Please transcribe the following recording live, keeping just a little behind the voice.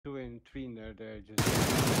three in there. They're just.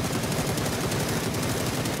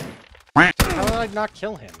 How did I not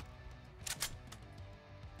kill him?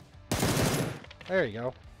 There you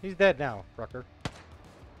go. He's dead now, Rucker.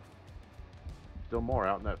 Still more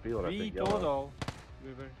out in that field, I Three think. Yellow. total.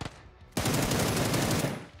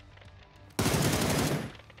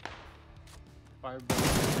 Five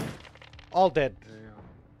bullets. All dead. There you go.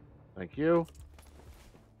 Thank you.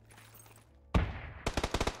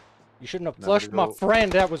 You shouldn't have Now flushed we my go-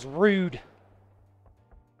 friend. That was rude.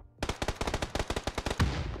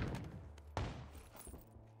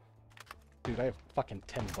 Dude, I have fucking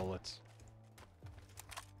 10 bullets.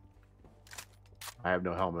 I have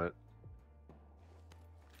no helmet.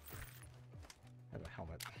 I have a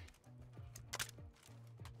helmet.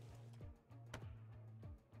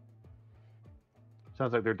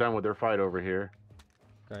 Sounds like they're done with their fight over here.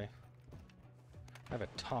 Okay. I have a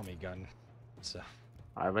Tommy gun. So,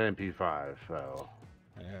 I have an MP5, so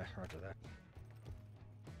yeah, roger that.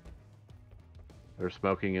 they're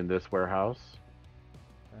smoking in this warehouse.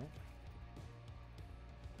 Okay.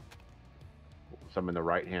 Some in the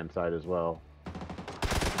right-hand side as well.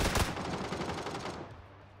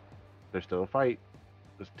 There's still a fight.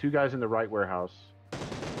 There's two guys in the right warehouse.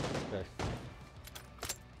 Okay.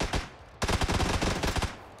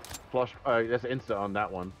 Flush. That's insta on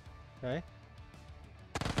that one. Okay.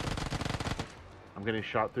 I'm getting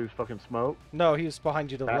shot through fucking smoke. No, he was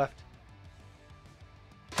behind you to the Back. left.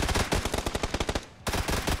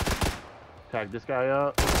 Tag this guy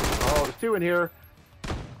up. Oh, there's two in here.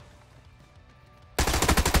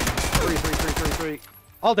 Three.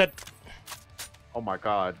 All dead. Oh my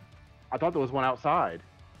god. I thought there was one outside.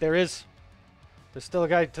 There is. There's still a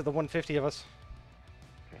guy to the 150 of us.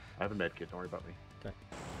 Okay. I have a med kit. Don't worry about me. Okay.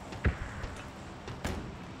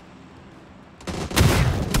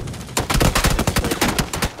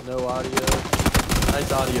 No audio.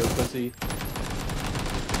 Nice audio, pussy.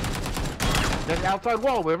 There's the outside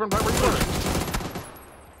wall, Wyvern. Right where you were.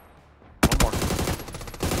 One more.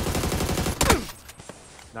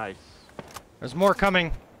 Nice. There's more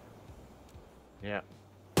coming. Yeah.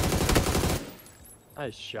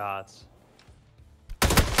 Nice shots.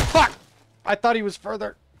 Fuck! I thought he was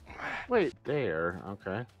further. Wait, there.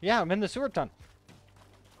 Okay. Yeah, I'm in the sewer ton.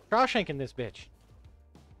 Shawshanking this bitch.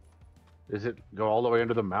 Does it go all the way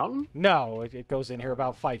under the mountain? No, it goes in here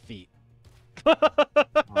about 5 feet.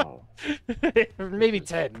 Oh. Maybe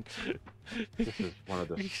 10. This is one of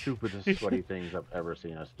the stupidest sweaty things I've ever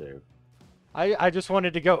seen us do. I just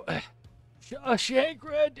wanted to go. Shawshank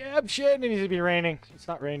redemption. It needs to be raining. It's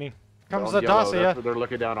not raining. Comes the On yellow, Dacia. that's where they're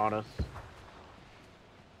looking down on us.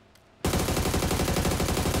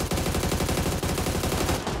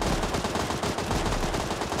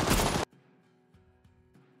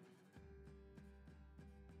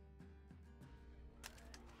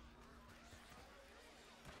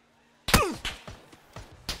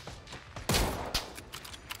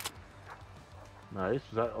 Nice.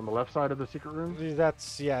 Is that on the left side of the secret room?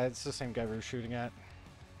 That's, yeah, it's the same guy we were shooting at.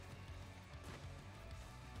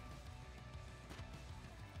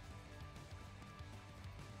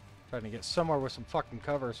 Trying to get somewhere with some fucking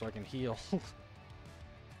cover so I can heal.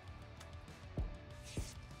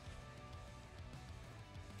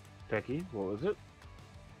 Techie, what was it?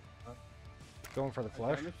 Going for the I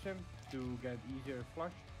flush. damaged him to get easier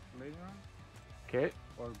flush later on, Okay.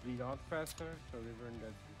 or bleed out faster, so Wyvern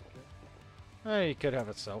gets killed. He could have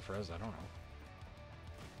it self-res, I don't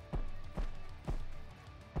know.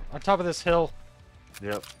 On top of this hill.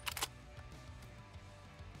 Yep.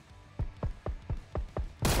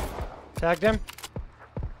 Tagged him.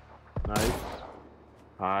 Nice.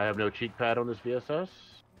 I have no cheek pad on this VSS.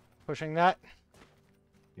 Pushing that.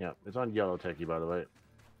 Yeah, it's on yellow, Techie, by the way.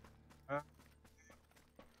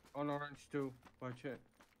 On orange too, watch it.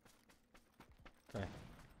 Okay.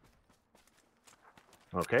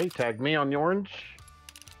 Okay, tag me on the orange.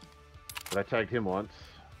 But I tagged him once.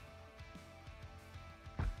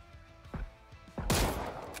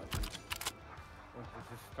 What is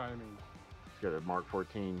his timing? He's got a Mark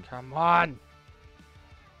 14. Come on.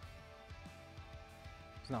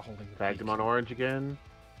 He's not holding the Tagged peak. him on orange again.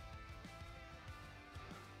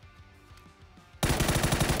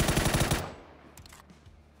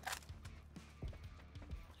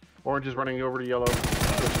 Orange is running over to yellow.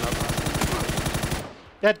 Pushing up.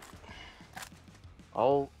 Dead.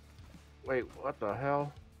 Oh, wait, what the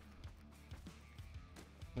hell?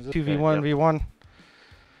 2v1, v1.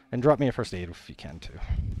 And drop me a first aid if you can too.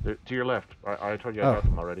 To your left. I told you I Oh. got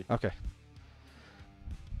them already. Okay.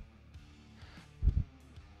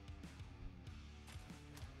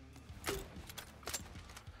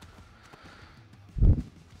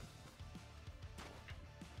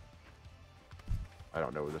 I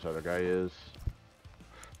don't know where this other guy is.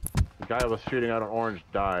 The guy I was shooting out on orange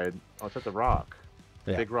died. Oh, it's at the rock.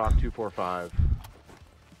 Yeah. Big rock 245.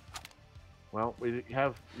 Well, we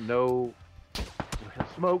have no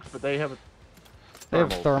smokes, but they have. They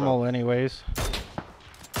have thermal anyways.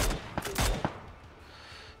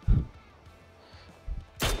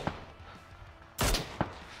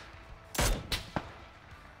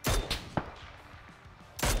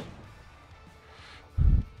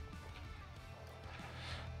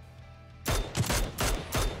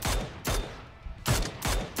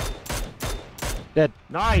 Dead.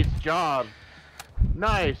 Nice job.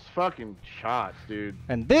 Nice fucking shots, dude.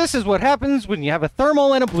 And this is what happens when you have a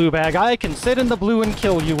thermal and a blue bag. I can sit in the blue and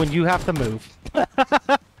kill you when you have to move.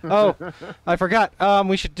 Oh, I forgot.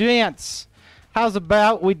 We should dance. How's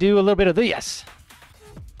about we do a little bit of this?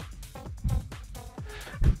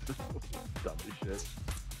 Dumb as shit.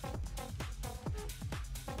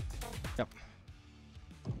 Yep.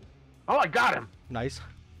 Oh, I got him. Nice.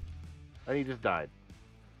 And he just died.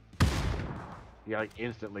 He like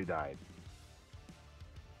instantly died.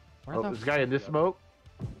 Where Oh, the this guy in this smoke?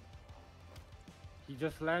 He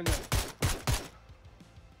just landed.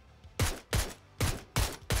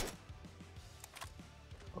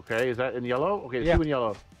 Okay, is that in yellow? Okay, Yeah. two in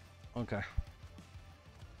yellow. Okay.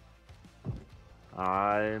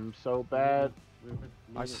 I'm so bad.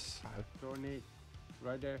 Nice. Throw a nade.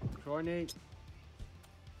 Right there. Throw a nade.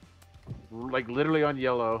 Like literally on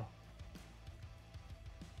yellow.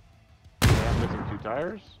 Okay, I'm missing 2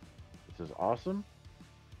 tires. This is awesome.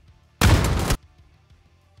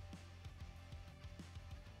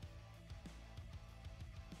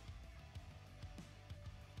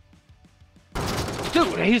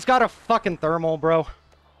 Dude, he's got a fucking thermal, bro.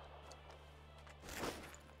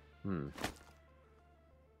 Hmm.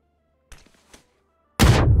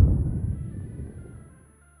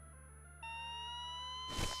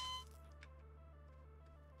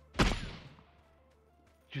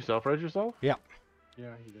 Did you self-res yourself? Yeah.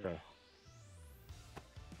 Yeah, he did. Okay.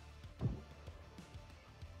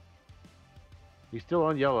 He's still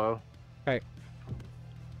on yellow. Okay.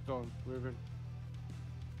 Zone. Wyvern.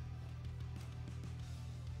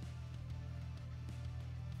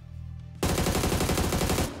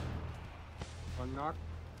 One knock.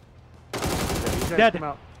 Yeah, he's Dead. come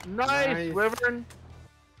out. Nice, Nice. Wyvern.